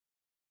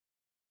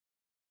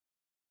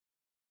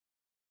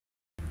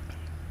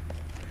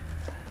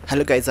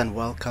Hello guys, and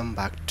welcome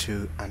back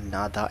to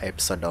another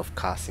episode of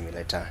Car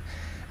Simulator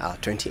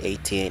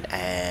 2018,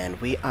 and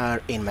we are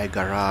in my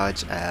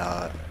garage.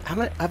 I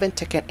haven't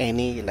taken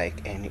any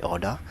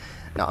order.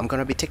 Now I'm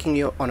gonna be taking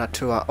you on a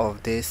tour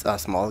of this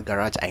small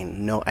garage. I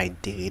know I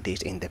did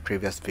it in the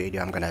previous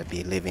video. I'm gonna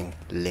be leaving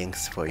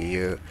links for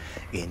you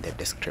in the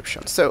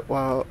description.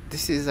 So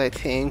this is, I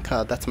think,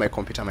 that's my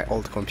computer, my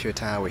old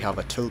computer. We have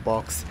a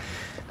toolbox,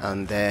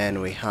 and then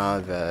we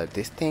have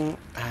this thing,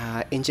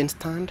 engine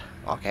stand,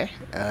 okay,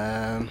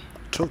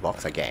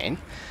 toolbox again,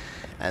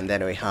 and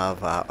then we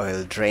have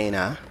oil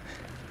drainer,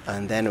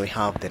 and then we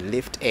have the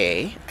lift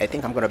A. I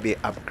think I'm gonna be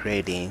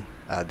upgrading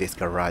this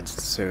garage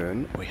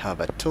soon. We have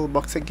a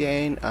toolbox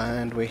again,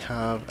 and we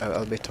have a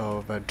little bit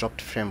of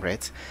dropped frame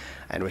rate,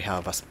 and we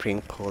have a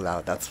spring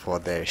pull-out, that's for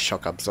the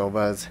shock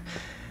absorbers.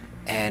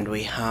 And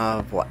we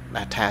have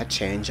a tire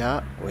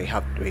changer. We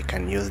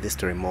can use this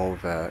to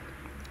remove the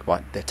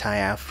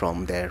tire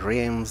from the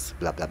rims,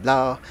 blah blah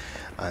blah.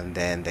 And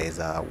then there's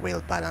a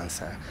wheel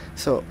balancer.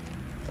 So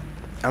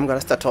I'm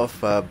gonna start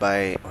off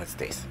by, what's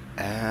this?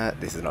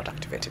 This is not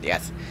activated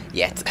yet.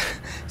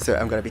 So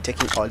I'm gonna be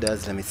taking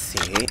orders. Let me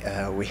see.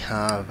 We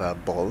have a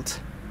bolt.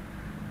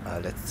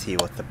 Let's see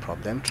what's the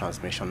problem.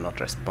 Transmission not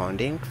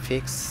responding.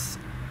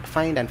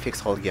 Find and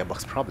fix all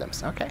gearbox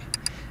problems. Okay.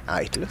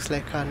 It looks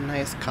like a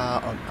nice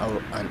car,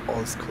 an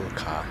old school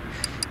car.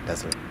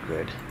 Does look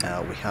good.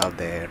 We have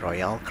the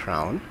Royal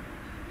Crown.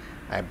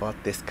 I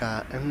bought this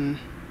car.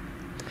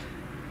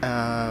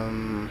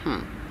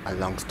 A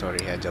long story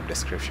here, job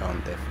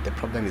description. The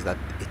problem is that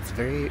it's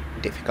very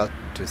difficult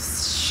to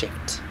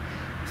shift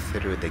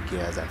through the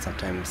gears, and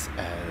sometimes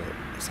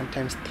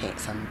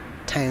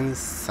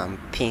some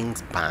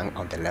things bang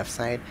on the left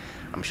side.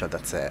 I'm sure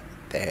that's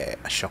the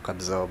shock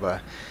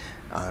absorber.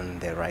 On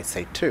the right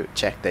side too.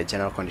 Check the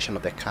general condition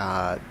of the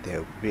car,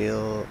 the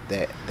wheel,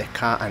 the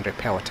car, and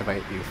repair whatever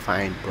you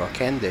find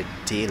broken. The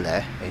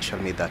dealer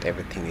ensured me that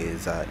everything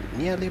is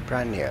nearly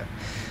brand new.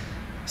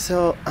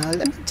 So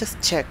let me just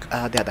check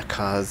the other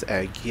cars.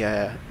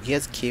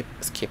 Gears keep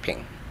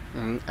skipping.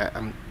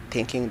 I'm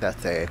thinking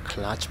that's a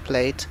clutch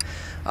plate.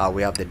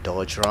 We have the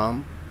Dodge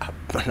Ram, a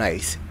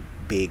nice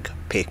big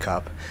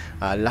pickup.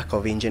 Lack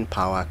of engine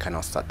power,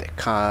 cannot start the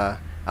car.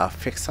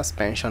 Fixed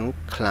suspension,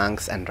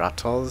 clanks and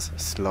rattles,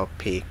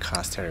 sloppy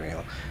car steering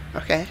wheel.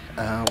 Okay,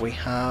 we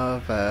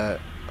have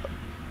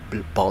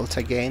bolt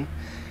again.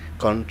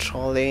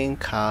 Controlling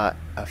car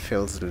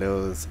feels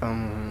loose.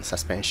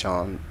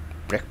 Suspension,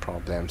 brake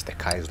problems. The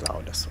car is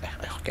loud as well.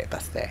 Okay,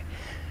 that's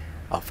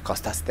of course,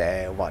 that's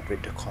the, what we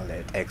do call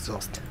it,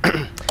 exhaust.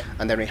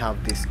 And then we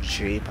have this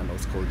Jeep, an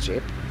old school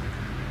Jeep.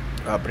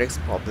 Brakes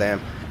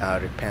problem.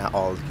 Repair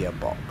all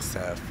gearbox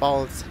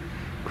faults.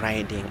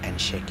 Grinding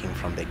and shaking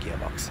from the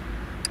gearbox.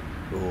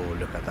 Oh,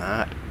 look at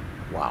that.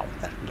 Wow,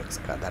 that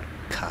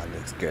car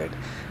looks good.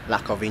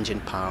 Lack of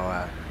engine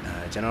power,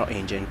 general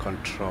engine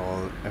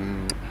control.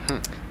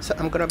 So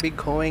I'm gonna be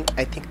going,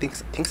 I think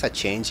things are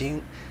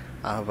changing.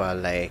 I'm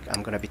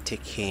gonna be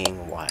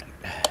taking what?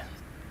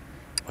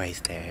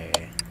 Where's the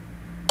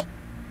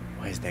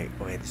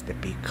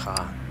big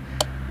car?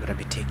 I'm gonna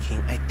be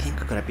taking, I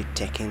think I'm gonna be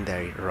taking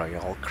the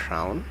Royal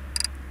Crown.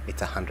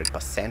 It's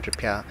 100%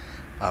 repair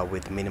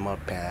with minimal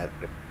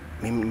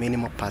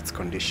parts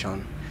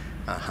condition,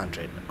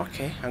 100.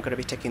 Okay, I'm gonna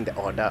be taking the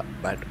order,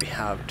 but we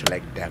have to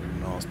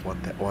diagnose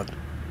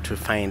to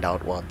find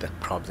out what the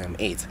problem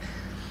is.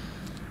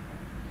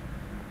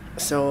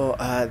 So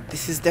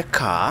this is the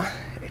car.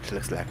 It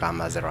looks like a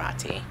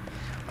Maserati.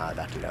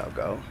 That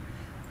logo.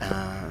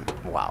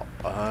 Wow.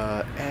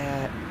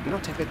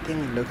 Not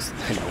everything looks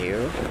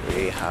new.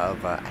 We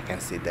have I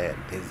can see that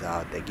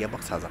the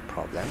gearbox has a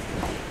problem.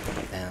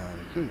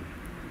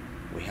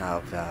 We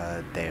have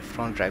the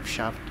front drive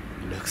shaft,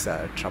 looks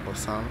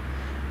troublesome.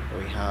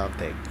 We have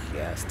the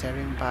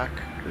steering back,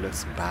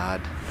 looks bad.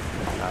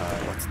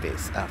 What's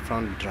this?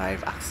 Front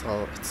drive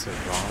axle, it's so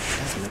wrong. It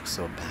doesn't look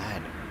so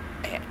bad.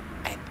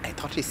 I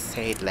thought it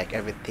said like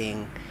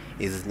everything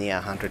is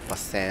near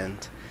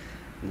 100%.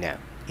 No.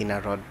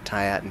 Inner rod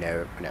tire,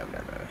 no.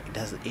 It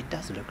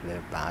does look a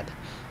little bad.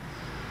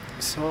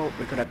 So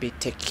we're gonna be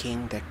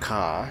taking the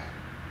car.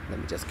 Let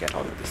me just get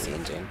out of this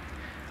engine.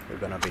 We're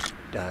gonna be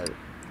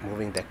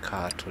moving the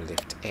car to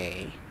lift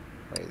A.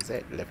 Where is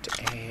it? Lift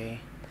A.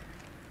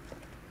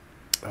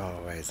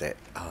 Oh, where is it?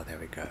 Oh, there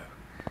we go.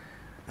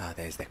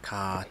 There's the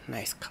car.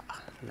 Nice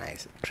car.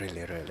 Nice,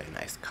 really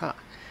nice car.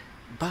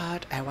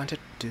 But I wanted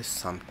to do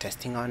some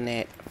testing on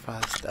it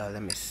first.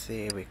 Let me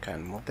see. We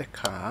can move the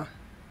car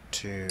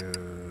to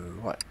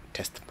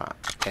test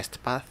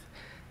path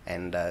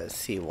and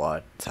see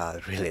what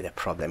really the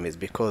problem is,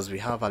 because we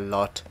have a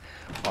lot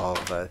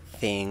of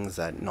things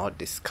not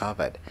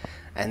discovered.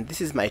 And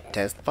this is my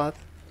test path.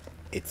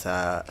 It's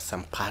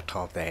some part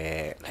of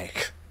the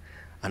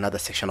another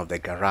section of the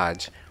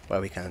garage where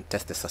we can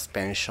test the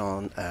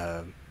suspension.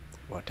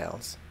 What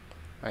else?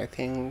 I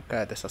think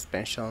the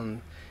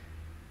suspension.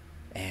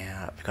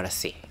 We're gonna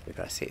see.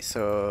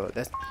 So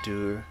let's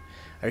do.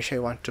 Are you sure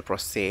you want to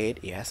proceed?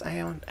 Yes,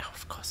 I want.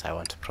 Of course, I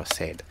want to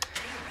proceed.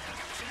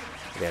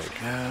 There we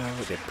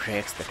go. The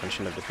brakes, the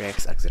condition of the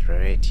brakes,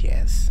 accelerate,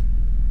 yes.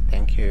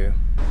 Thank you.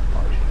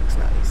 Oh, it looks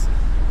nice.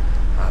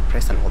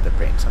 Press and hold the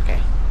brakes,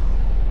 okay?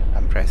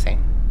 I'm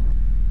pressing.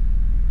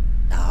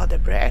 Now the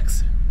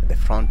brakes, the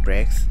front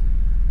brakes,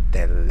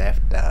 the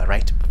left,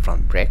 right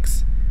front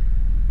brakes.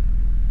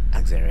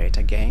 Accelerate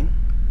again.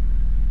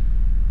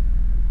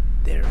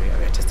 The rear,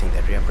 we're testing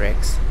the rear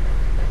brakes.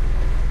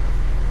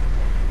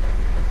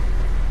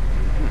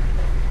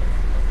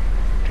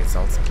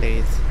 Results,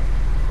 please.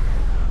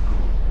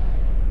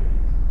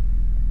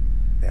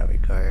 There we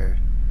go.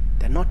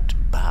 They're not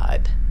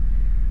bad.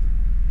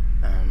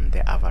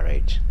 They're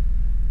average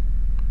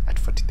at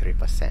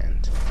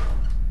 43%.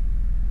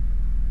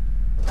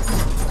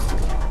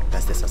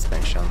 That's the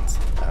suspensions.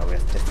 We're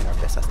testing out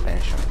the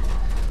suspension.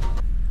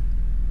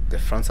 The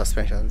front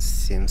suspension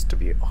seems to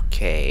be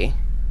okay,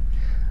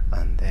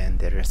 and then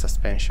the rear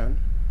suspension.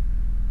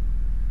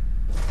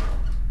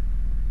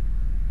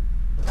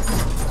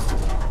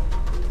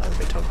 A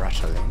bit of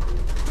rattling.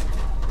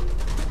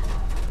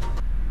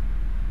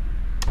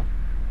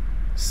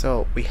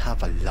 So we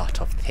have a lot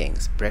of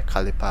things: brake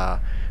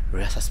caliper,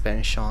 rear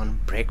suspension,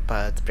 brake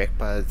pads.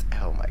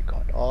 Oh my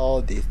god,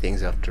 all these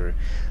things you have to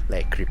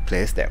like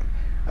replace them.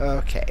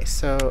 Okay,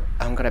 so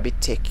I'm gonna be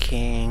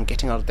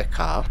getting out of the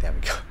car. There we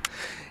go.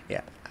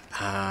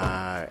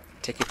 Yeah,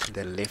 take it to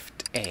the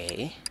lift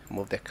A,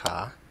 move the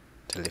car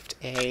to lift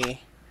A.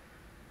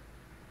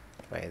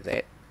 Where is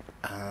it?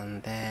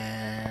 And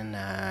then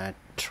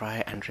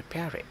try and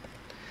repair it.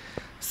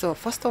 So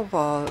first of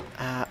all,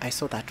 I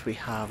saw that we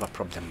have a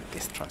problem with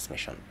this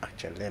transmission.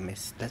 Actually, let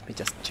me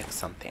just check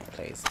something,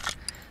 please.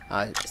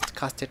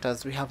 Car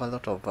status, we have a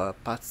lot of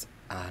parts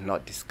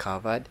not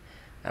discovered.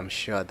 I'm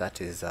sure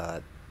that is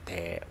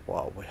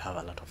well, we have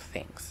a lot of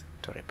things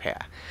to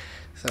repair.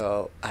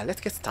 So let's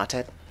get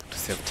started to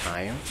save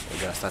time. We're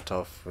gonna start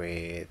off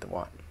with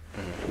one.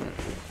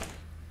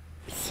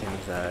 It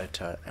seems that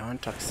I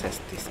want to access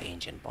this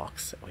engine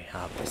box. We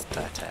have the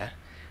starter.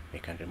 We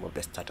can remove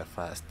the starter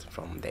first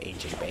from the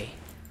engine bay.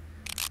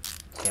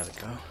 There we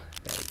go.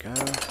 There we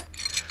go.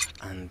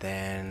 And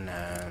then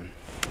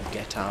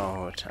get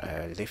out,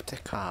 lift the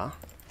car.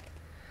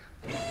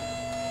 There we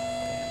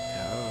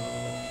go.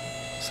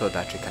 So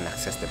that we can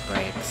access the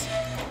brakes,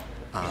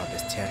 the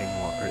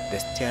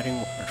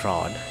steering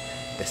rod,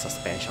 the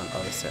suspension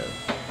also,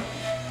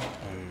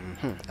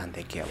 and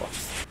the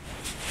gearbox.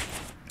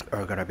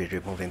 We're gonna be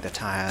removing the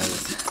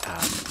tires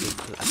as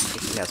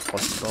quickly as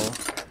possible.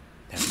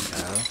 There we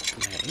go.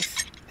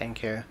 Nice.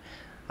 Thank you.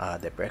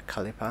 The brake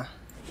caliper.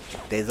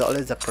 There's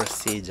always a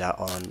procedure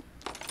on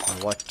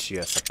what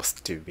you're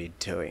supposed to be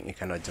doing. You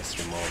cannot just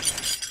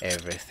remove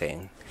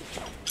everything.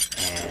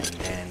 And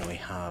then we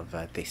have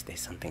this.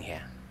 There's something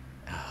here.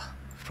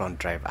 Front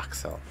drive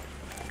axle.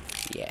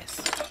 Yes.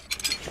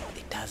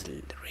 It does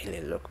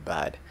really look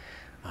bad.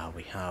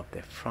 We have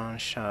the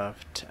front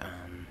shaft.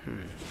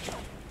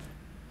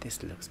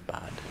 This looks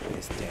bad.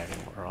 The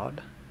steering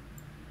rod.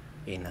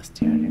 Inner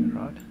steering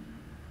rod.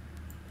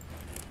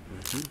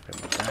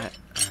 Remove that,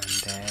 and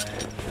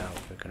then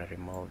we're gonna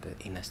remove the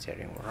inner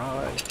steering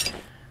rod.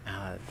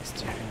 The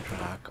steering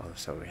rack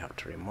also, we have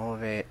to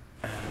remove it.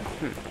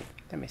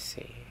 Let me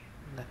see.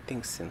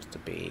 Nothing seems to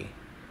be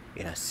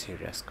in a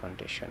serious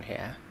condition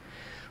here,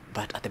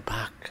 but at the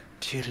back,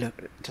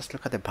 just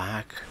look at the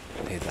back.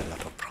 There's a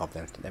lot of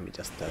problems. Let me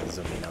just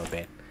zoom in a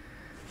bit.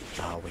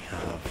 We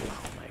have,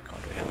 oh my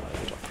god, we have a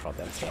lot of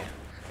problems here.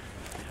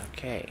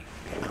 Okay,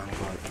 the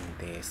angle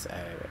in this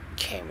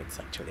cam, it's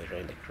actually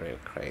really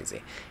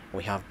crazy.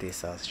 We have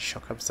this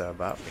shock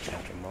absorber. We can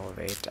remove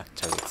it.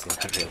 Actually, it's in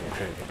a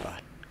really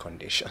bad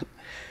condition.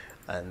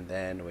 And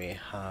then we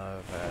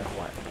have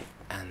one,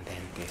 and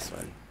then this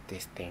one,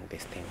 this thing,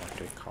 what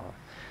do we call?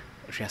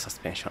 Rear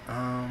suspension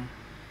arm,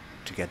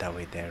 together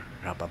with the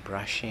rubber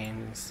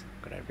brushings.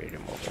 Gonna be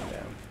removing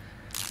them.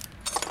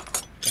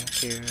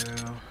 Thank you.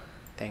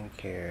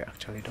 Thank you.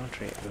 Actually,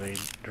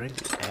 really,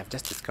 I have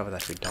just discovered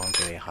that we don't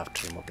really have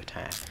to remove the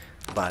tire,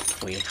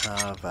 but we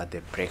have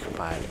the brake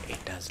pad.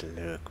 It does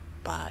look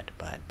bad.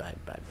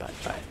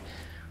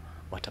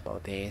 What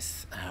about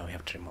this? We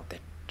have to remove the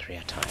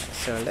rear tire.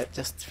 So let's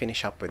just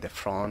finish up with the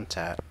front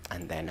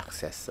and then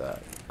access,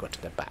 go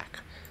to the back.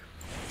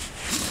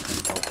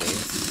 Remove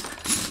this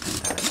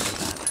and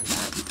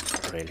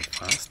that really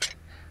fast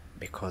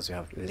because we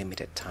have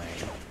limited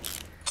time.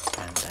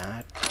 And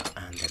that,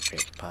 and the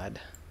brake pad.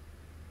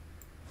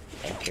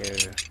 Thank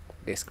you.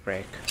 Disc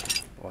brake.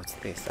 What's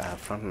this?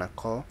 Front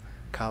knuckle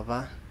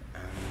cover.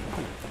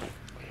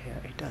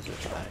 Yeah, it does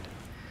look bad.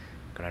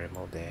 Gonna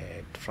remove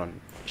the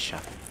front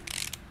shaft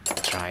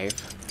drive,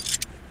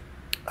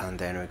 and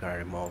then we're gonna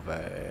remove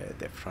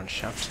the front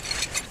shaft,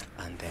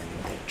 and then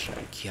the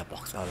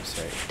gearbox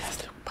also. It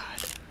does look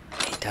bad.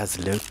 It does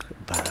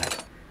look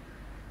bad.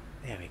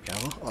 There we go.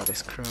 All the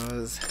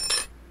screws.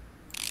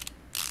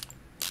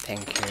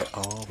 Thank you.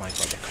 Oh my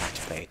god, the clutch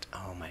plate.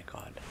 Oh my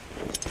god.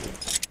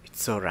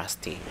 It's so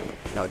rusty.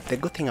 Now, the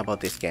good thing about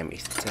this game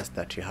is just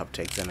that you have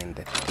to examine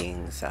the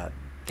things,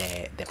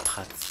 the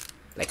parts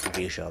like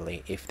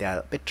visually. If they are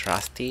a bit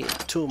rusty,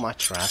 too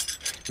much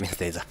rust, means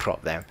there's a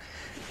problem.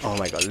 Oh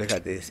my god, look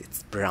at this,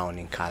 it's brown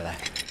in color.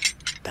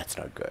 That's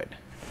not good.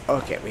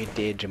 Okay, we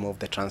did remove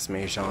the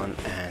transmission,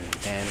 and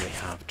then we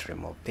have to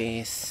remove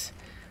this,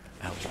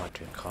 what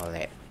we call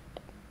it,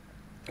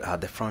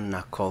 the front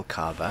knuckle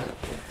cover.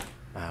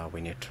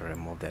 We need to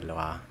remove the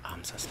lower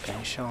arm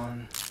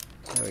suspension.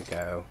 There we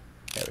go,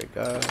 there we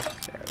go,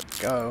 there we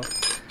go,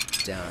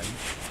 done.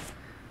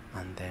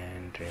 And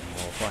then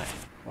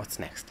remove what's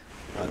next?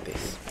 Not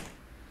this.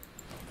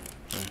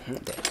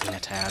 The inner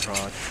tire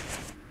rod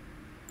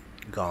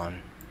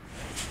gone,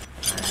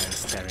 and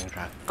steering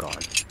rack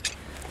gone.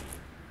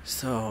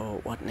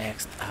 So what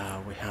next?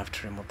 We have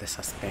to remove the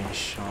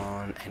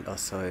suspension and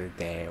also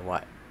the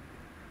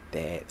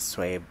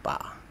sway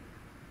bar.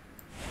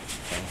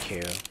 Thank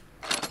you.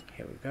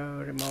 Here we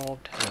go.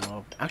 Removed.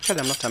 Actually,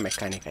 I'm not a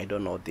mechanic, I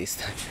don't know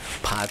these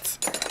parts.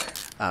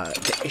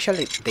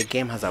 Actually the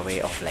game has a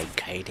way of like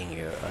guiding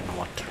you on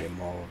what to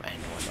remove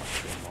and what not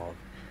to remove.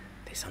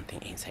 There's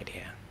something inside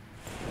here.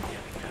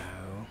 There we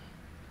go.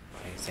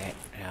 Where is it?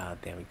 Yeah,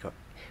 there we go.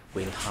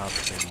 Wheel hub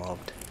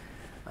removed.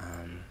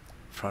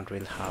 Front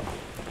wheel hub.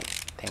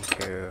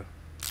 Thank you.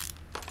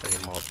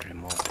 Removed.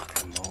 And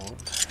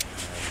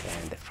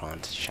then the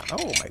front shaft.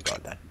 Oh my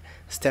god, that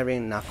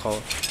steering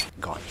knuckle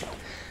gone.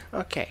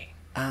 Okay,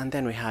 and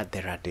then we had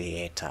the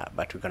radiator,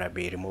 but we're gonna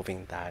be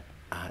removing that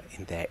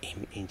in the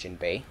engine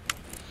bay.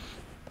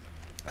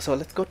 So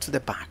let's go to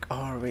the back,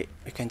 or we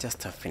can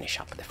just finish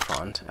up the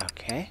front.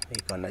 Okay,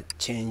 we're gonna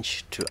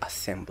change to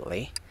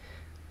assembly.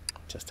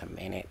 Just a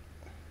minute.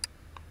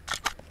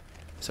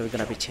 So we're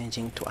gonna be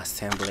changing to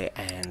assembly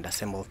and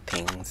assemble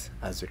things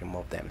as we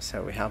remove them.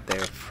 So we have the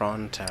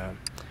front,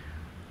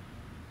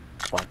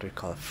 what we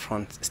call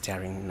front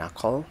steering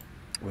knuckle.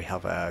 We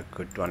have a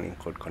good one in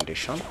good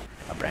condition,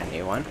 a brand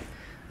new one.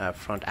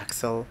 Front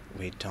axle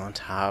we don't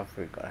have.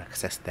 We got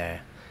access the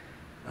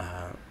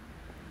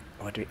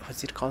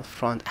what's it called?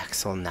 Front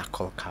axle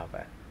knuckle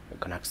cover. We're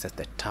gonna access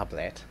the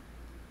tablet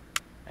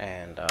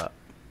and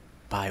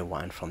buy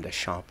one from the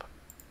shop.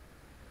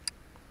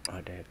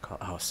 What do you call?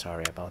 Oh,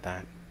 sorry about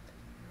that.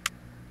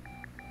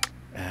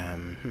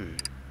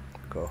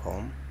 Go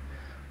home,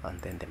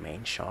 and then the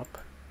main shop.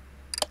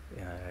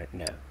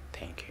 No,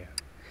 thank you.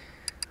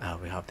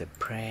 We have the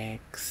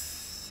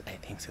brakes. I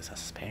think it's a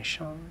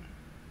suspension.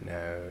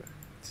 No,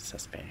 it's a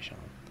suspension.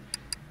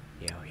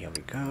 Yeah, here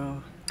we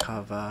go.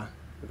 Cover.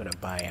 We're gonna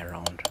buy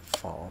around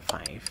 4 or 5.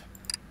 I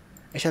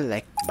actually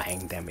like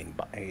buying them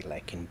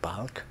in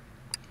bulk,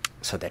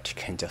 so that you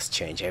can just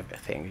change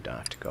everything. You don't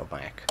have to go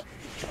back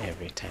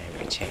every time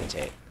we change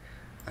it.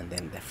 And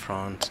then the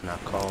front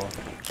knuckle.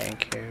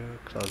 Thank you.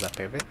 Close up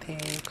everything.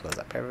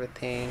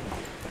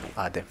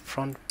 The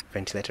front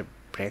ventilator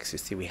brakes, you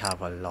see we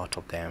have a lot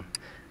of them.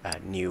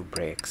 New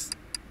brakes.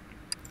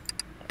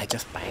 I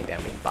just buy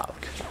them in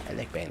bulk. I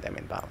like buying them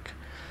in bulk.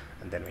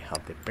 And then we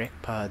have the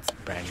brake pads,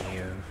 brand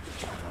new.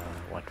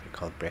 What we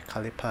call brake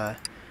caliper,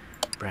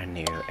 brand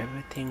new.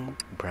 Everything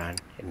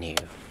brand new.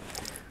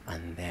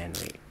 And then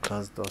we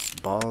close those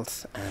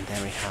bolts, and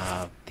then we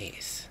have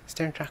this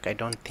steering rack. I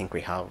don't think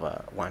we have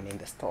one in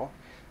the store,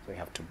 so we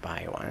have to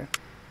buy one.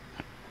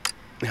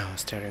 Now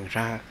steering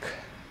rack.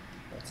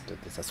 Let's do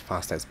this as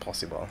fast as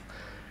possible.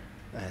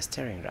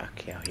 Steering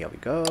rack. Yeah, here we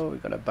go. We're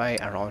gonna buy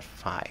around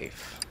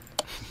 5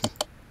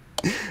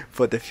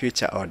 for the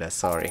future order.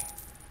 Sorry.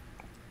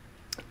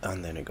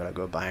 And then we're gonna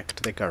go back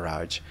to the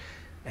garage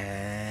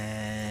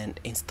and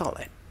install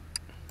it.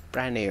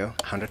 Brand new,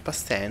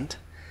 100%.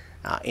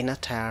 Inner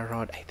tire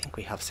rod, I think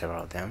we have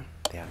several of them.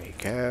 There we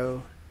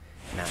go.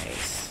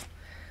 Nice.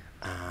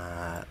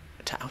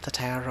 Outer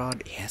tire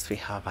rod, yes, we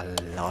have a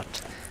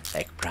lot,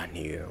 like brand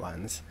new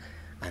ones.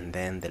 And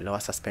then the lower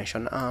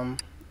suspension arm,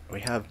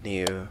 we have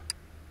new.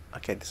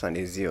 Okay, this one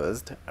is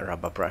used.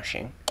 Rubber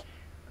brushing,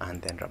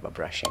 and then rubber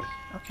brushing.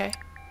 Okay,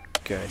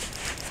 good.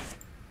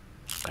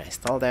 Gonna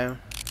install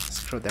them,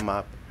 screw them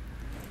up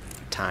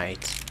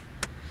tight,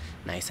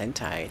 nice and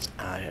tight.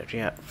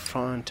 Rear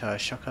front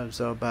shock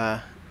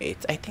absorber, I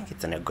think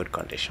it's in a good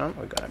condition.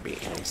 We're gonna be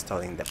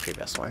installing the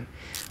previous one,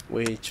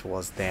 which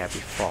was there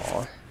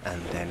before.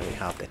 And then we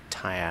have the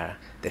tire,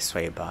 the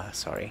sway bar,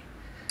 sorry,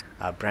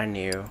 brand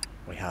new.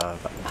 We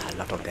have a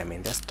lot of them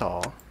in the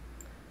store.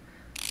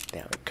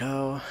 There we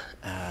go.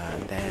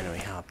 And then we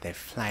have the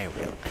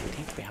flywheel. I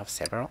think we have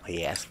several.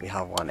 Yes, we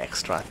have one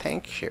extra.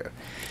 Thank you.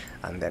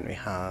 And then we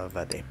have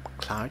the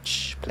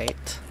clutch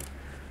plate,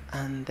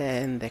 and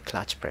then the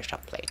clutch pressure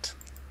plate,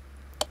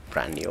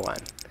 brand new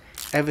one.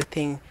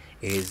 Everything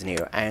is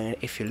new, and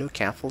if you look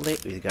carefully,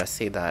 you're gonna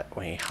see that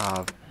we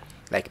have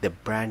like the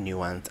brand new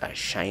ones are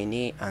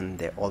shiny, and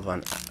the old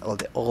one, all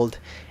the old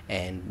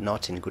and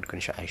not in good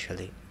condition,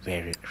 actually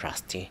very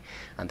rusty.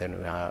 And then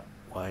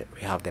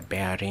we have the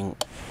bearing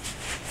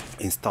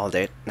installed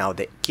it. Now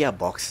the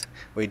gearbox,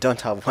 we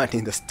don't have one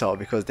in the store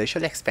because they're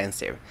usually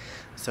expensive,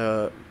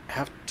 so I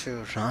have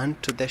to run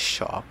to the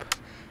shop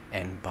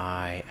and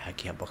buy a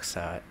gearbox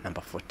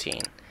number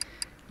 14.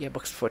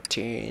 Gearbox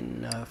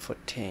 14,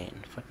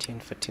 14.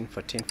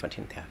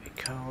 There we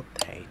go.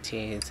 There it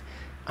is.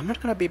 I'm not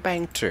gonna be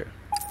buying two.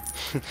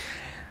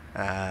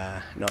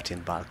 Not in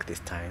bulk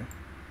this time.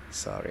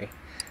 Sorry.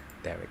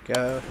 There we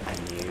go. A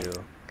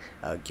new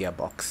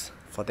gearbox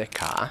for the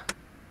car.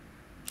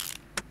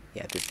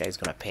 Yeah, this guy is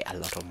gonna pay a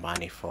lot of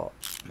money for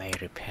my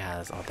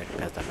repairs, or the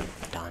repairs that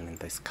I've done in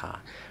this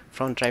car.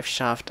 Front drive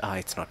shaft,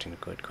 it's not in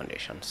good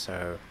condition,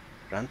 so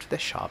run to the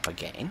shop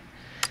again.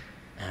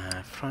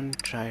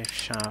 Front drive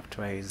shaft,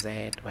 where is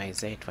it? Oh,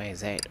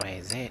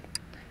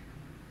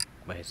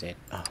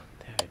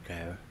 there we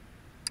go.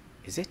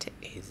 Is it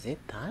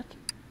that?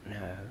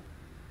 No.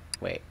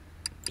 Wait.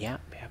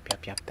 Yep,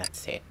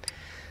 that's it.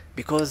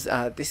 Because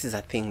this is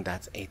a thing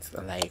that it's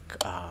like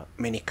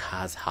many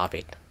cars have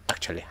it.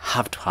 Actually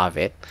have to have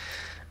it.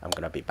 I'm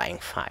gonna be buying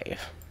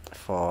 5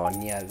 for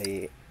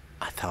nearly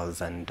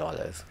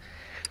 $1,000,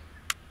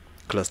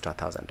 close to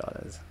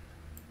 $1,000.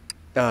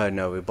 Oh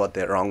no, we bought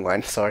the wrong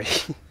one, sorry.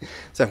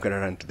 So I'm gonna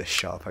run to the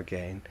shop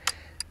again.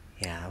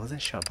 Yeah, I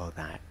wasn't sure about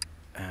that.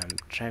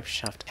 Drive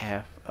shaft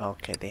F.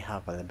 Okay, they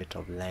have a little bit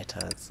of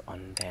letters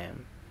on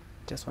them.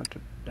 Just want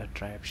to the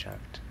drive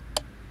shaft.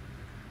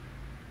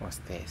 What's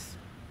this?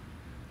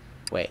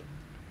 Wait,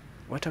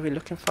 what are we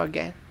looking for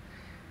again?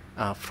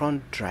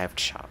 Front drive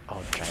shaft.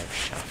 Oh, drive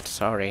shaft.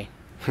 Sorry,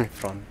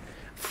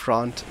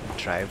 front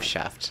drive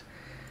shaft.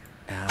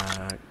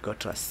 Go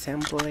to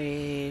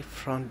assembly,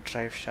 front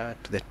drive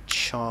shaft, to the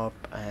shop,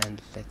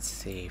 and let's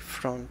see,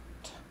 front.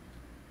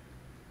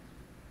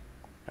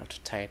 How to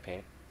type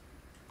it?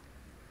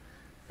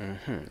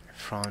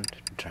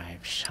 Front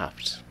drive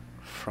shaft.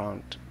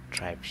 Front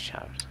drive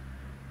shaft.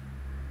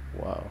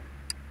 Wow.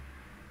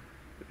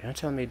 You don't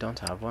tell me you don't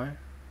have one?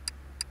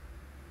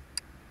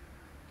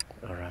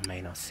 Or am I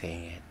not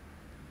seeing it?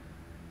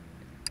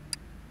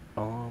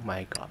 Oh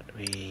my god,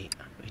 we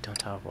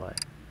don't have one.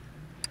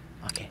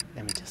 Okay,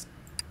 let me just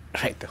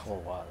write the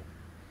whole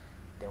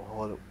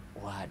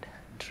word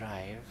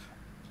drive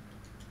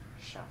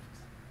shaft.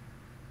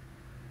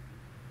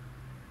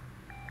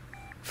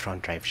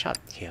 Front drive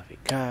shaft. Here we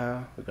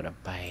go. We're gonna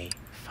buy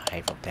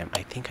 5 of them.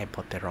 I think I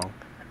bought the wrong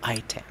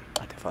item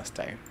at the first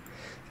time.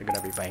 So we're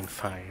gonna be buying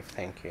 5.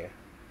 Thank you.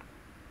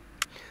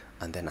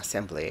 And then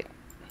assemble it.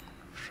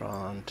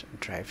 Front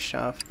drive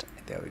shaft.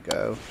 There we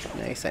go.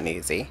 Nice and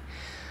easy.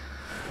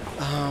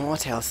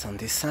 What else on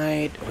this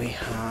side? We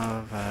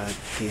have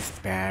this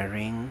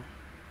bearing.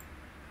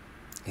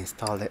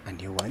 Install a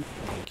new one.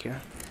 Thank you.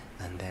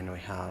 And then we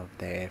have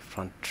the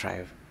front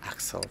drive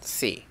axle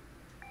C.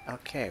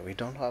 Okay, we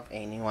don't have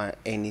any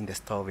in the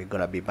store. We're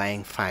gonna be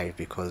buying 5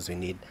 because we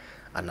need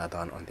another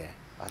one on the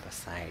other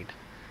side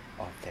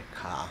of the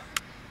car.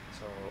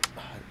 So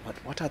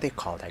what are they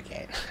called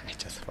again? I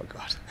just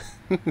forgot.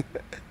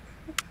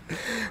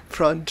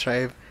 Front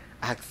drive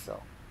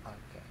axle.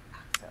 Okay,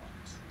 axle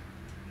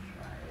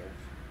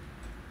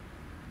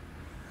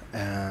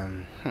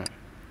drive.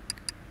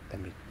 Let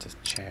me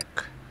just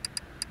check.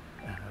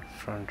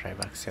 Front drive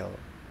axle.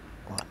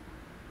 What?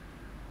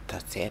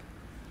 That's it.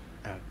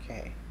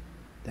 Okay.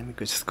 Let me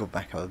just go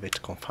back a little bit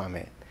to confirm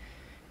it.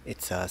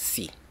 It's a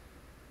C.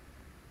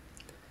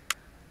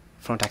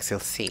 Front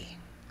axle C.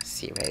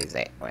 C, where is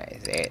it?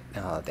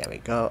 Oh, there we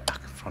go.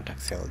 Front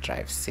axle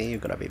drive C. You're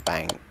gonna be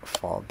buying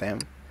 4 of them.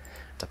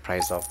 The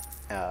price of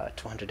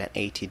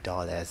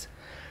 $280.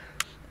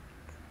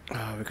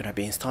 We're gonna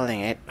be installing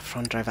it.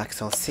 Front drive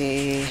axle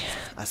C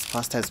as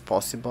fast as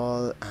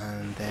possible,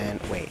 and then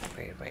wait.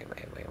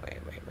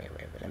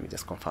 Let me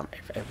just confirm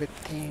if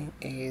everything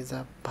is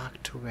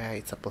back to where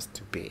it's supposed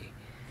to be.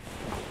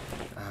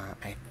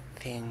 I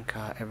think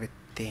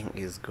everything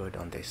is good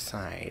on this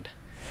side.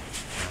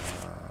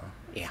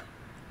 Yeah,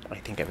 I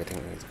think everything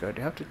is good.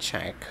 You have to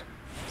check.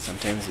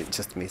 Sometimes you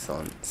just miss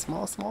on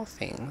small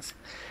things.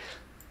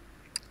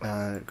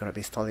 Gonna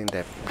be installing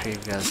the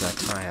previous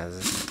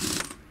tires,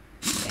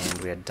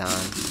 and we are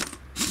done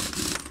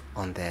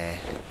on the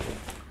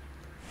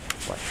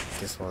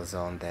this was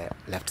on the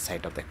left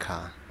side of the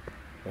car.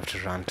 We have to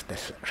run to the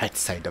right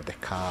side of the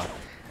car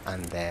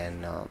and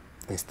then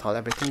install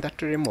everything that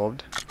we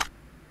removed,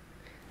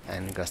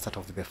 and we're gonna start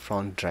off with the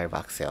front drive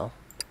axle,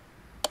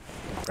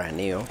 brand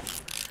new.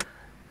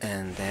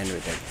 And then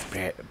with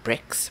the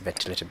brakes,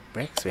 ventilated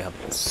brakes, we have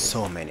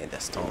so many in the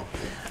store.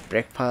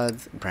 Brake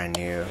pads, brand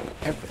new.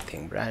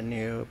 Everything brand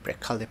new. Brake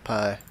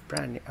caliper,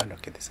 brand new. Oh no,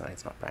 okay, this one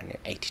is not brand new.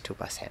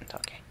 82%,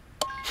 okay.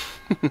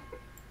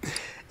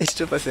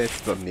 82%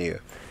 is not new.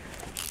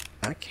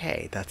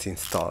 Okay, that's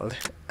installed.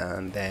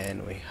 And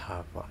then we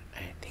have what?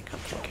 I think I'm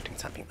forgetting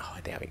something. Oh,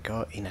 there we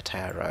go. Inner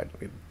tire rod.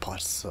 We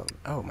bought some.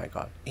 Oh my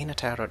god. Inner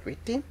tire rod. We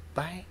didn't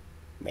buy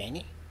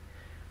many.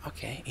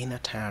 Okay, inner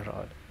tire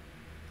rod.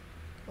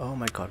 Oh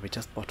my god, we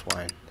just bought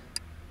one.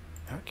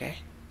 Okay.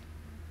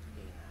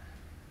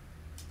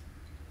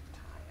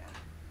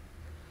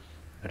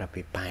 We're gonna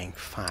be buying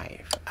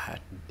 5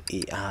 at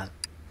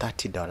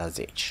 $30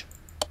 each.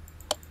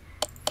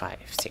 5,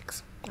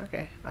 6.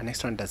 Okay, an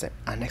extra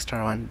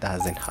one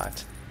doesn't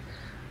hurt.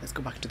 Let's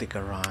go back to the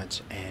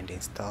garage and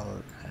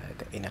install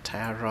the inner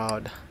tire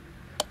rod.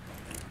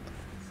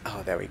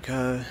 Oh, there we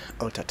go.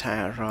 Ultra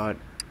tire rod,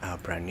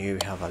 brand new.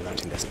 We have a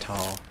lot in the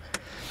store.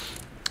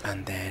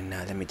 And then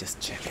let me just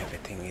check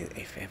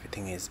if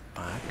everything is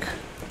back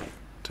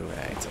to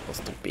where it's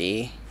supposed to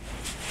be.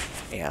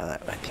 Yeah,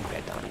 I think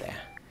we're done there.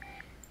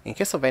 In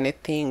case of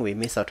anything, we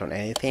miss out on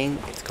anything,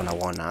 it's gonna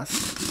warn us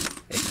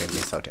if we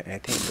miss out on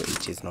anything,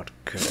 which is not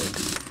good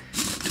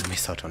to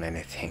miss out on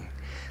anything.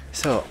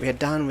 So we are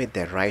done with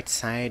the right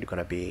side. We're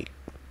gonna be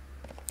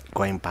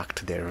going back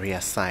to the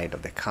rear side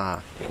of the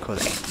car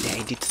because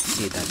I did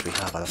see that we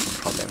have a lot of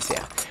problems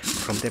here.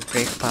 From the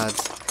brake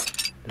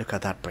pads, look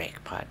at that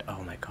brake pad.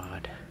 Oh my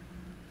god,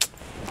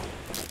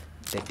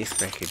 the disc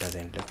brake, it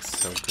doesn't look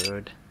so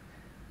good.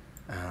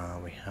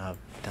 We have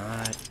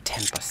that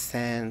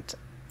 10%.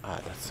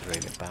 That's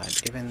really bad.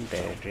 Even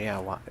the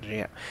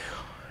rear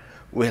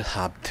wheel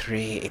hub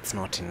 3, it's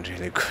not in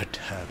really good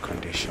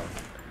condition.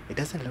 It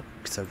doesn't look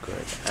so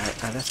good,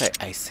 and that's why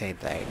I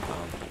said like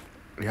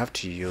you have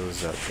to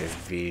use the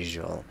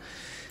visual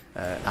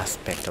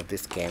aspect of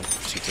this game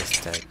to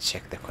just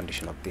check the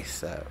condition of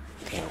these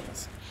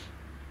things.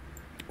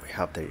 We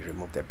have to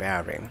remove the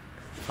bearing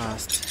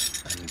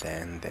first, and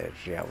then the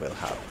rear wheel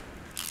hub.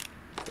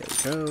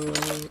 There we go,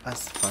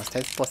 as fast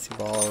as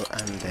possible,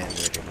 and then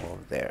we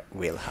remove the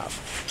wheel hub.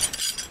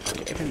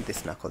 Okay, even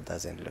this knuckle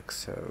doesn't look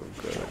so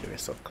good. We're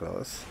so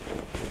close.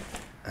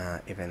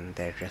 Even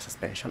the rear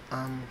suspension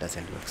arm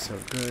doesn't look so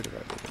good.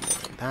 We'll be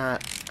removing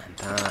that and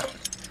that,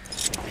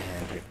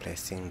 and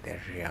replacing the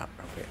rear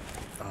of it.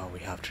 Oh, we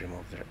have to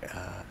remove the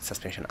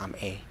suspension arm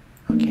A.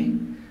 Okay,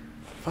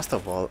 first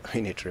of all,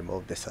 we need to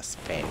remove the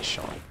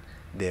suspension,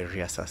 the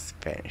rear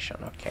suspension.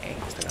 Okay,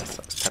 so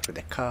let's start with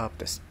the cup,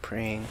 the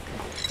spring,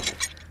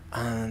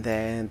 and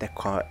then the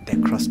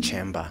cross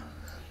chamber.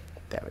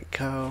 There we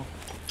go,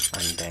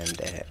 and then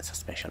the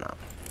suspension arm.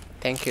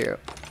 Thank you.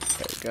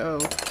 There we go.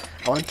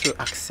 I want to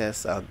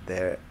access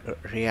the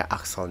rear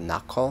axle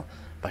knuckle,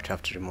 but you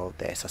have to remove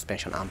the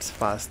suspension arms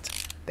first,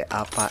 the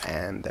upper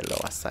and the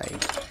lower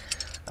side.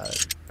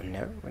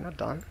 No, we're not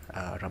done.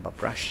 Rubber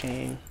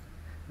brushing.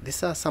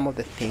 These are some of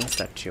the things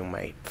that you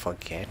might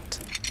forget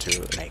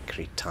to like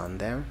return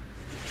them,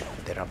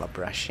 the rubber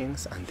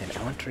brushings. And then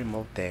I want to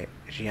remove the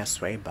rear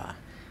sway bar,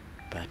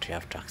 but we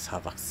have to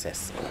have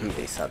access on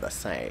this other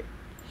side.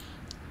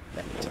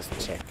 Let me just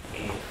check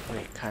if we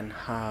can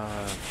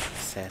have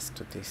access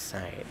to this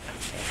side.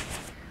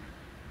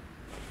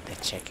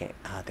 Okay,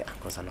 the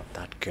angles are not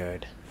that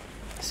good,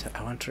 so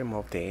I want to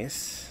remove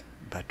this,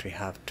 but we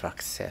have to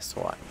access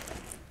what?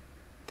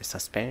 The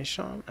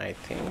suspension, I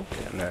think.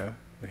 No,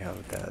 we have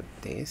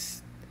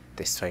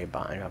the sway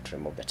bar, and we have to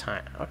remove the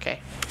tire. Okay,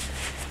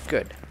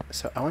 good.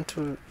 So I want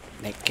to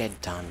like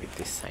get done with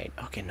this side.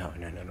 Okay, no,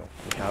 we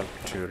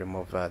have to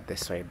remove the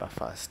sway bar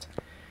first.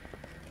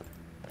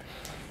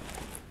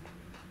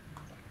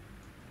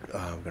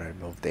 I'm gonna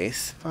remove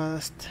this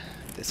first.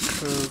 The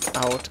screw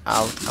out,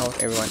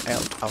 everyone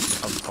out.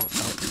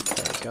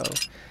 There we go.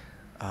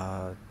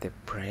 The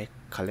brake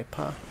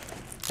caliper,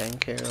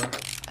 thank you,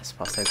 as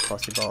fast as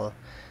possible.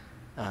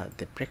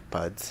 The brake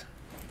pads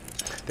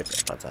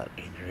are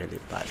in really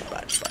bad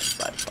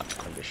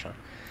condition.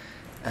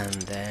 And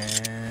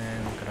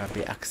then I'm gonna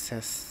be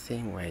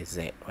accessing, where is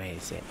it? Oh,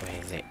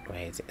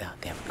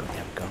 there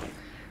we go.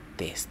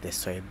 The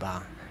sway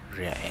bar,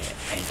 rear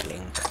end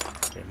link.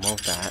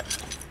 Remove that,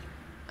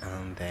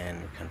 and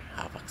then we can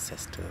have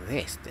access to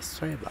the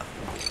sway bar.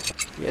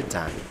 We're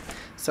done.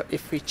 So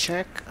if we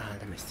check,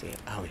 let me see.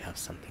 Oh, we have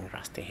something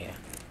rusty here.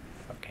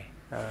 Okay,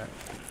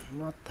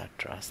 not that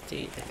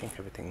rusty. I think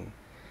everything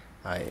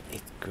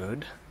is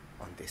good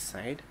on this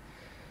side.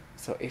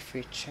 So if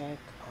we check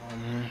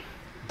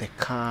the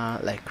car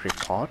like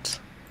report,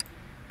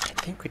 I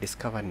think we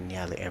discovered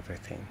nearly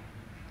everything.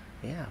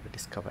 Yeah, we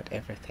discovered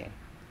everything.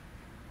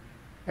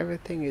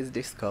 Everything is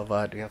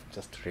discovered. We have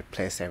just to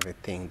replace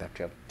everything that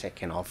we have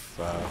taken off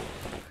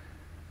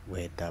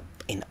with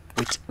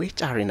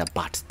which are in a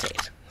bad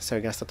state. So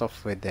we're gonna start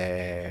off with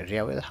the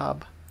rear wheel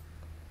hub,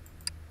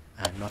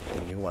 and not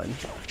the new one.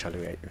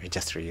 Actually, we're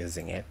just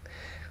reusing it.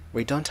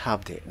 We don't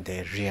have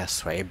the rear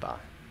sway bar,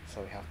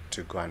 so we have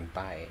to go and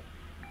buy it.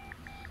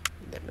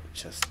 Let me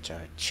just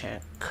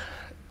check.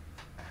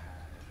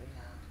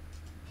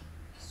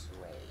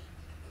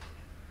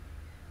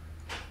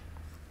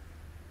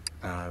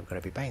 I'm gonna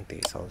be buying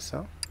these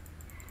also,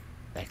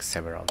 like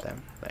several of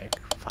them, like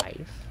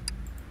 5.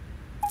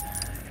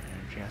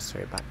 Rear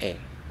sway bar A.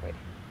 Wait,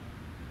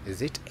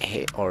 is it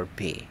A or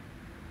B?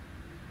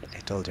 I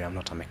told you I'm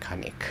not a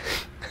mechanic.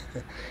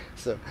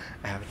 So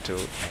I have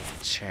to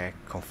check,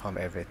 confirm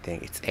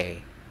everything. It's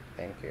A.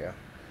 Thank you.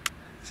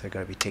 So I'm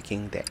gonna be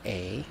taking the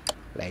A,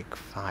 like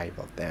 5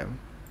 of them.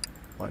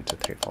 1, 2,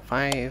 3, 4,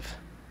 5.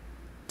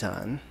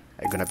 Done.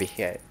 I'm gonna be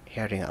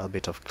hearing a little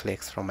bit of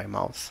clicks from my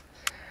mouse.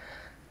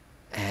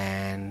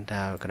 And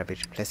we're gonna be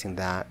replacing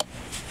that.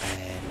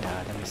 And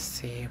let me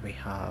see, we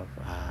have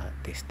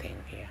this thing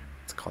here.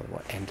 It's called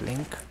what? End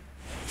link.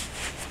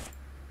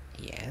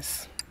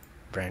 Yes,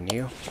 brand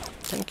new.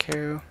 Thank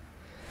you.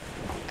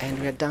 And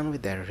we're done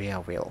with the rear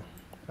wheel.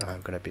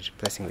 I'm gonna be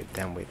replacing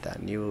them with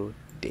new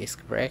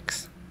disc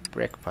brakes.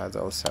 brake pads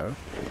also,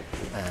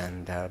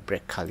 and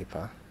brake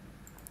caliper,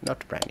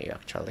 not brand new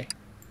actually.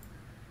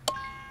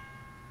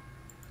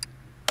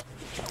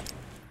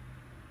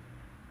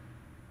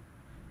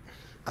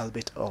 A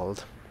bit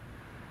old.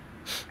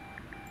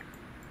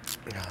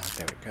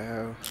 There we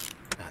go.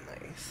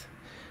 Nice.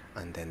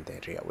 And then the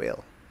rear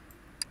wheel,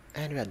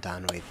 and we are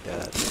done with the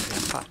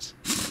rear part.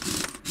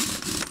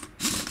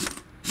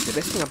 The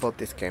best thing about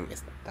this game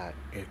is that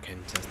you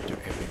can just do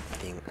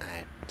everything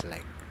at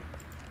like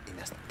in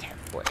a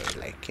step way,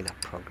 like in a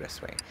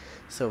progress way.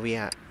 So we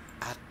are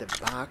at the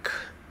back.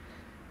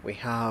 We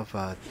have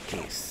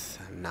this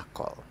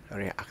knuckle,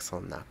 rear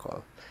axle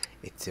knuckle.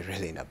 It's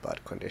really in a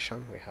bad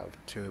condition. We have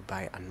to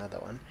buy another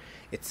one.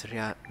 It's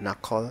rear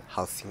knuckle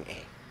housing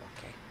A.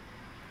 Okay.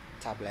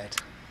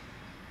 Tablet.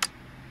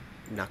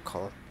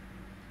 Knuckle.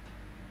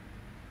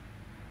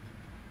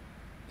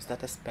 Is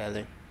that a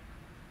spelling?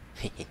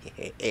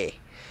 A.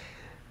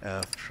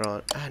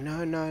 Front.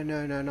 No,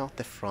 not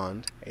the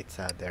front. It's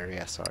the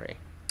rear. Sorry.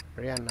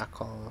 Rear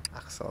knuckle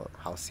axle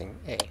housing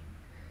A.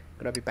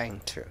 Gonna be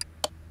buying two.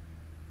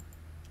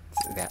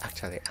 They're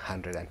actually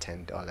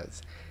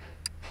 $110.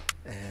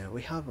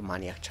 We have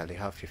money actually. We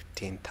have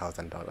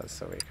 $15,000,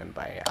 so we can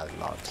buy a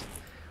lot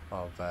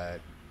of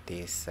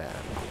these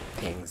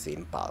things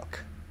in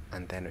bulk.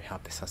 And then we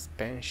have the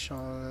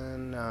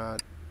suspension, the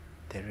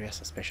rear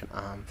suspension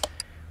arm.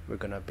 We're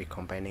gonna be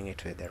combining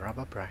it with the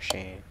rubber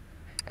brushing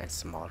and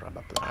small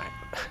rubber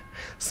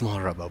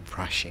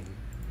brushing.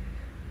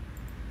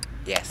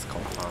 Yes,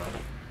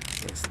 confirm.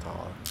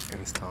 Install.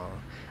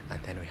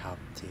 And then we have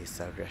this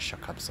rear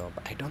shock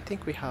absorber. I don't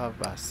think we have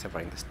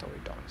several in the store. We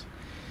don't.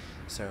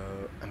 So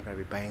I'm gonna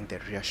be buying the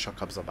rear shock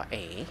absorber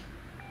A.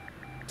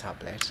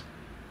 Tablet.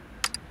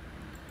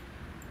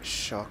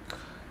 Shock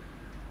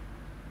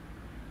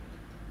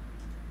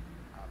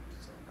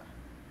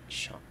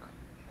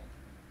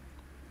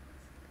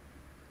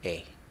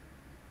A.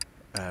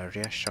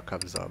 Rear shock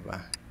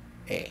absorber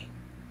A.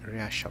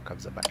 Rear shock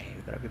absorber A.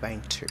 We're gonna be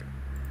buying two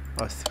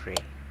or three.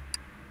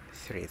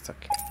 It's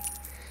okay.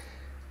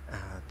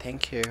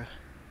 Thank you.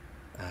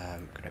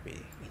 I'm gonna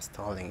be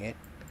installing it.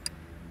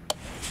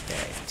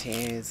 There it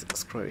is.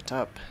 Screw it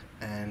up,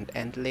 and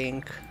end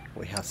link.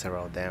 We have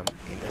several of them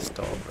in the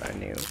store, brand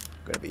new.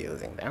 Gonna be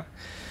using them.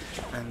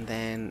 And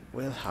then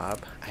we'll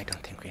have, I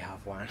don't think we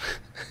have one.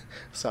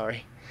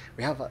 Sorry.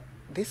 We have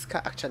this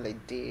car actually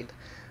did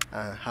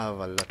have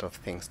a lot of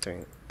things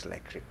to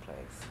like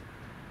replace,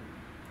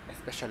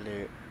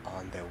 especially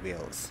on the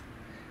wheels.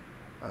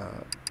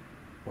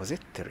 Was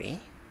it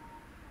three?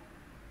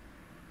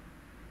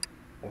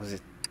 Was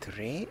it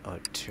 3 or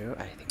 2?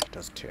 I think it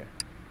was 2.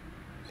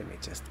 Let me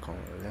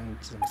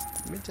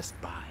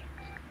just buy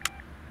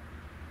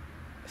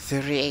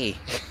 3.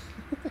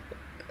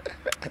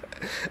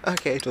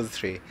 Okay, it was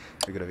 3.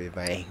 We're gonna be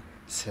buying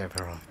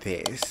several of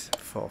these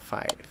for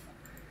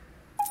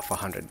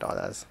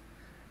 $400.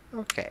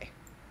 Okay,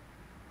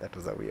 that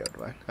was a weird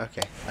one.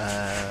 Okay,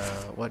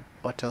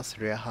 what else?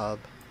 Rear hub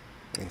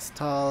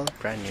install,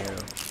 brand new.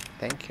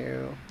 Thank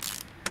you.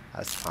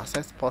 As fast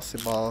as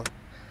possible.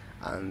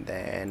 And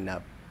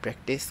then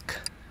brake disc,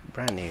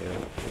 brand new.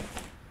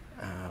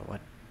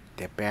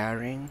 The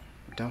bearing,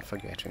 don't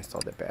forget to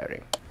install the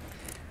bearing.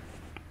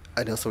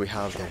 And also we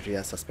have the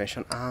rear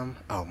suspension arm.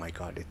 Oh my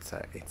god,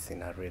 it's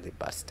in a really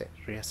bad state.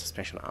 Rear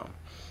suspension arm.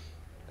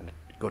 I'm gonna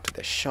go to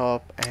the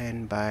shop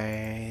and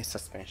buy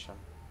suspension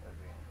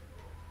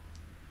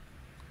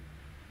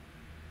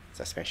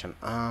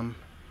arm.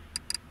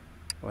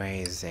 Where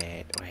is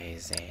it? Rear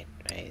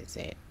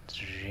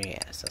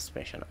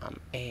suspension arm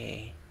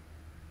A.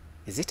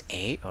 Is it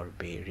A or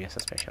B? Rear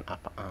suspension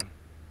upper arm.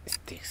 It's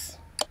this.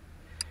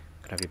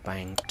 Gonna be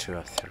buying 2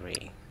 or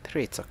 3.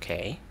 3, it's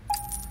okay.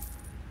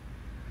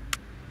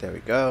 There we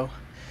go.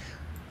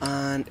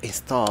 And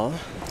install.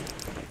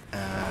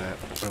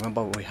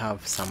 Remember, we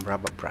have some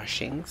rubber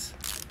brushings.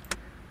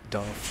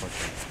 Don't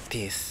forget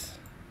this.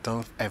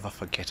 Don't ever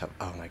forget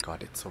oh my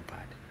god, it's so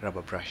bad.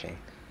 Rubber brushing.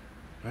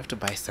 We have to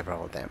buy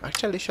several of them.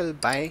 Actually,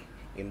 should buy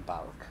in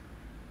bulk.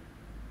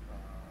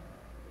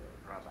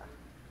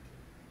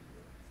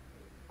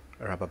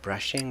 Rubber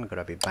brushing, we're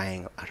gonna be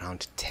buying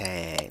around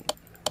 10.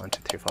 1,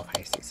 2, 3, 4,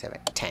 5, 6, 7,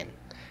 10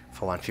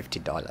 for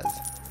 $150.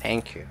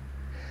 Thank you.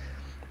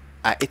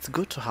 It's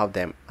good to have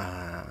them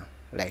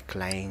like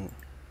lying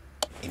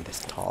in the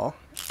store.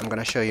 I'm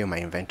gonna show you my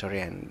inventory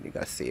and you're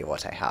gonna see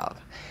what I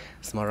have.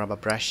 Small rubber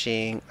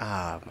brushing.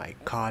 Oh my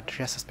god,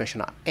 rear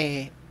suspension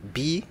A,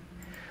 B,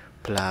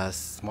 plus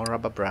small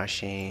rubber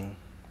brushing,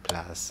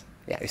 plus,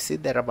 yeah, you see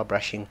the rubber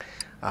brushing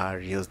are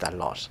used a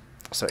lot,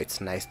 so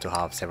it's nice to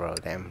have several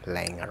of them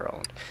lying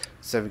around.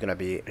 So we're gonna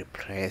be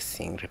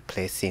replacing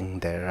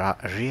the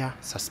rear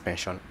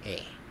suspension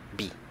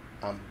B.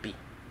 I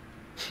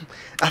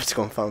have to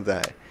confirm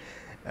that.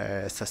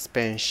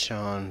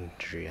 Suspension,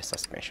 rear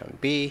suspension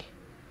B.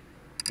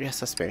 Rear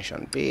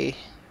suspension B.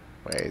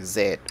 Where is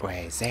it?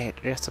 Rear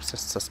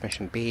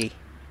suspension B.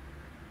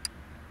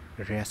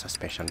 Rear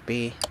suspension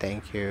B.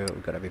 Thank you.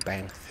 We're gonna be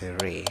buying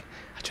 3.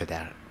 Actually,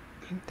 there are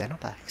they're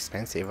not that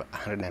expensive.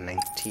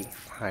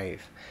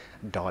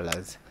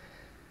 $195.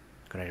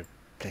 Gonna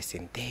replace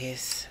in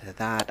this,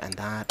 that, and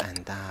that,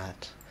 and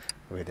that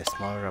with a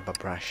small rubber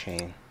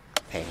brushing.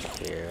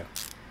 Thank you.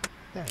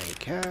 There we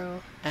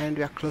go. And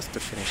we are close to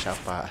finish up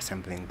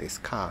assembling this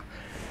car.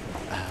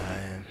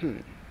 Let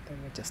me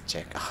just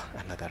check. Oh,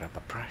 another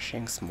rubber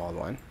brushing, small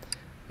one.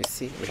 You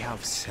see, we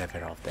have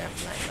several of them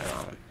lying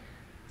around.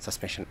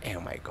 Suspension A,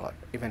 oh my god,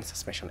 even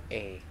suspension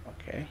A.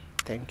 Okay,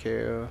 thank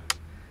you.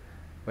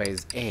 Where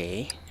is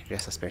A? Rear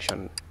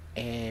suspension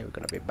A. We're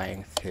gonna be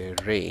buying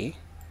 3.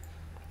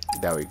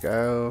 There we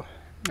go.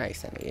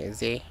 Nice and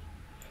easy.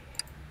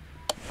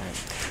 And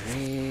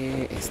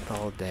 3.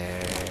 Install the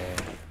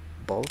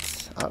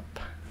bolts up,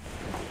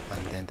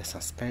 and then the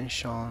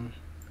suspension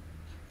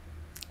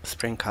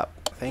spring cap.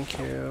 Thank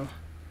you.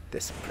 The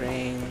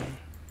spring.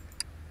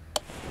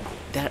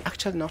 They're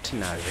actually not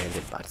in a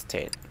really bad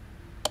state.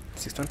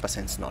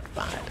 61% is not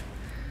bad.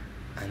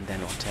 And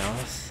then what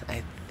else?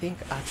 I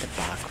think at the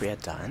back we are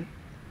done.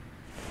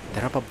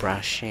 The rubber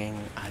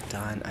brushing are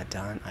done.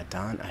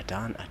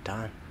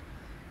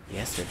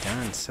 Yes, we're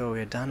done. So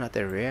we're done at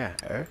the rear.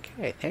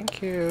 Okay,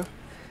 thank you.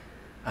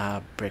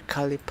 Brake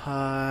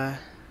caliper.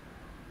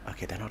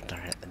 Okay, they're not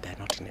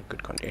in a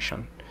good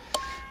condition,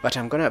 but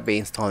I'm gonna be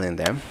installing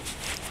them.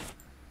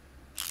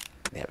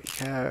 There we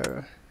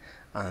go.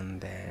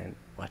 And then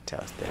what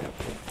else? The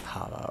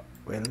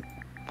wheel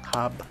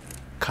hub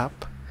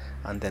cup,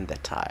 and then the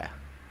tire.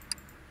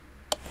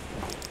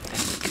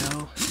 There we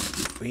go.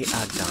 We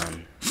are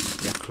done.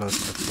 We are close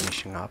to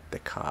finishing up the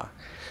car.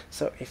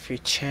 So if you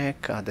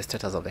check the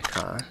status of the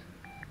car,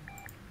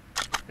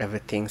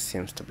 everything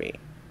seems to be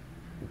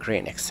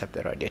green except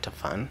the radiator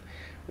fan,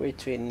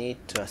 which we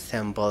need to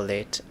assemble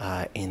it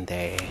in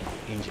the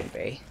engine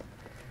bay.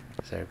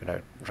 So we're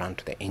gonna run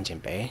to the engine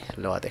bay,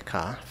 lower the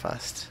car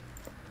first.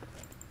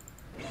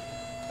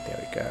 There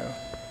we go.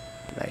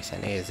 Nice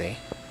and easy.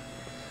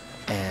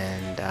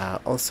 And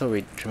also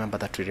we remember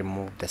that we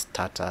removed the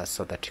starter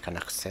so that you can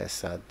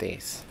access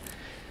this.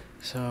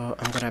 So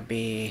I'm gonna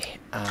be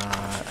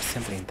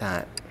assembling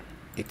that.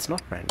 It's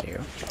not brand new,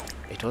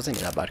 it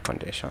wasn't in a bad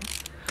condition,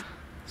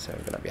 so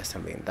we're gonna be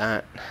assembling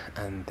that,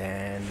 and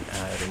then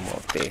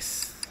remove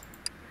this,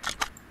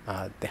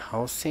 the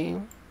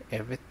housing,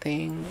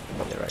 everything,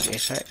 but the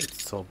radiator,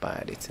 it's so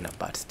bad, it's in a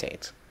bad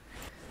state.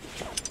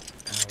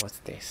 What's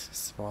this?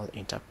 Small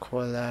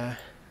intercooler.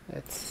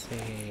 Let's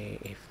see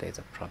if there's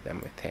a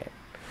problem with it,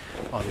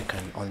 or we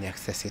can only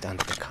access it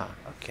under the car.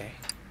 Okay,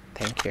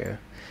 thank you.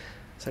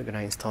 So we're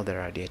gonna install the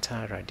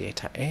radiator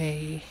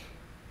A.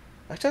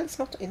 Actually,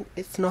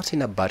 it's not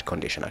in a bad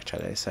condition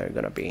actually. So we're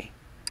gonna be,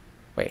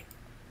 wait,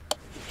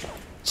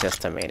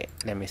 just a minute.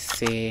 Let me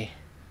see.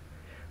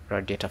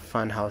 Radiator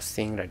fan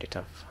housing,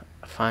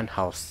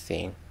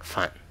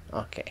 fan.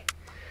 Okay,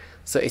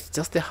 so it's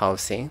just the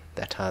housing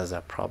that has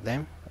a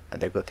problem.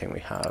 The good thing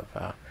we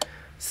have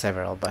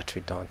several, but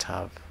we don't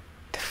have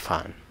the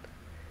fan,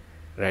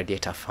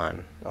 radiator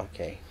fan.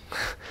 Okay,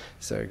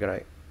 so we're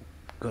gonna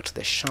go to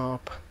the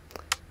shop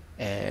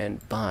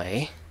and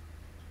buy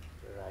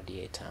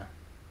radiator,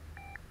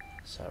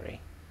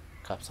 sorry,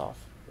 caps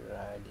off,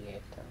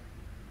 radiator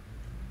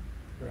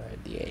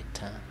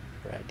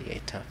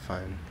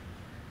fan,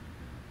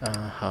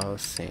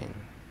 housing,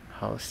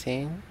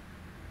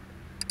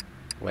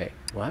 wait,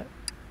 what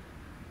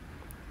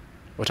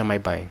am I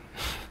buying?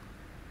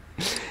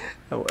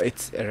 Oh,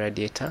 it's a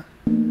radiator,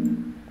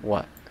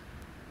 what?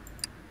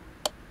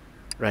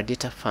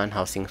 Radiator fan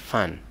housing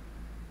fan,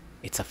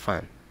 it's a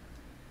fan.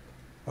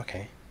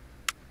 Okay,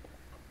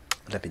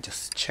 let me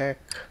just check.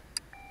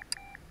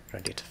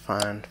 Radiator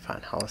fan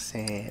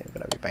housing. I'm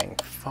gonna be buying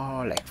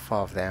 4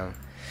 of them,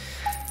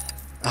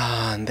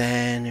 and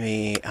then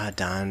we are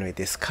done with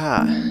this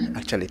car.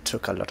 Actually, it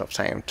took a lot of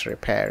time to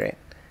repair it.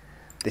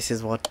 This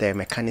is what the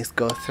mechanics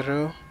go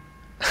through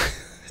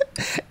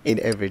in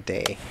every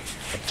day,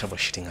 like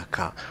troubleshooting a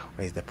car.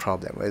 Where's the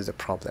problem? Now,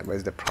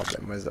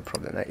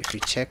 if you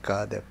check we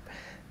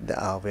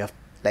have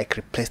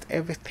replaced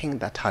everything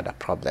that had a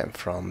problem,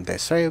 from the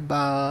steering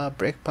bar,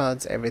 brake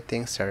pads,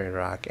 everything, steering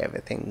rack,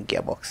 everything,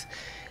 gearbox,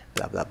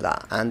 blah blah blah.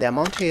 And the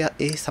amount he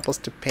is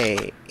supposed to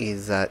pay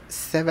is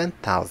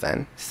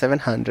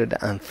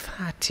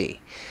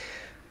 7,730.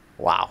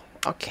 Wow.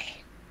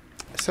 Okay,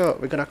 so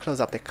we're gonna close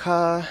up the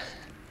car.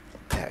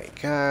 There we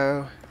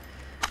go,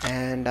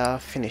 and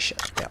finish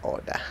the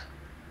order.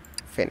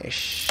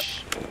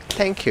 Finish.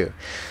 Thank you.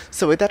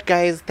 So with that,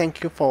 guys,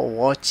 thank you for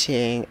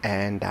watching,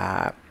 and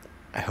I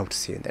hope to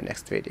see you in the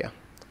next video.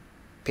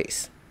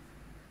 Peace.